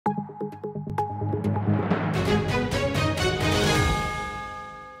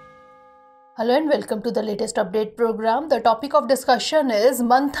Hello and welcome to the latest update program. The topic of discussion is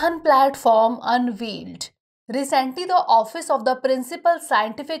Manthan Platform Unveiled. Recently, the Office of the Principal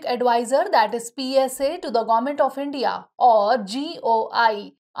Scientific Advisor, that is PSA, to the Government of India or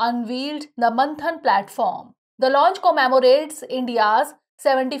GOI, unveiled the Manthan Platform. The launch commemorates India's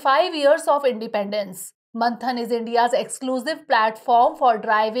 75 years of independence. Manthan is India's exclusive platform for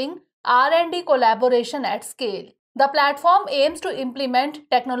driving R&D collaboration at scale. The platform aims to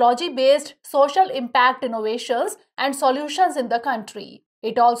implement technology-based social impact innovations and solutions in the country.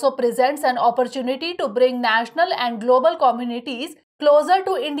 It also presents an opportunity to bring national and global communities closer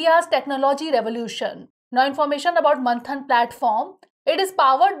to India's technology revolution. Now, information about Manthan platform. It is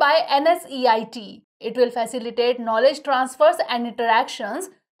powered by NSEIT. It will facilitate knowledge transfers and interactions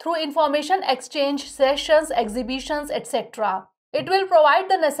through information exchange sessions, exhibitions, etc. It will provide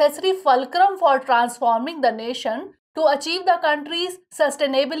the necessary fulcrum for transforming the nation to achieve the country's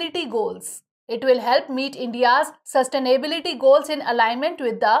sustainability goals. It will help meet India's sustainability goals in alignment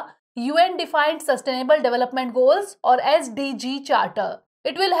with the UN-defined Sustainable Development Goals or SDG Charter.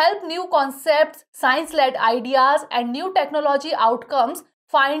 It will help new concepts, science-led ideas, and new technology outcomes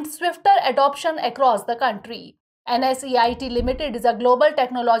find swifter adoption across the country. NSEIT Limited is a global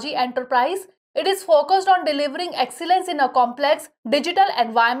technology enterprise. It is focused on delivering excellence in a complex digital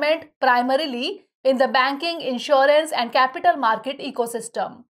environment, primarily in the banking, insurance, and capital market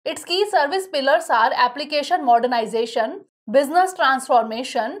ecosystem. Its key service pillars are application modernization, business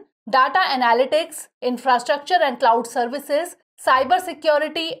transformation, data analytics, infrastructure and cloud services,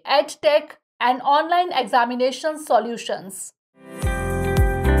 cybersecurity, edge tech, and online examination solutions.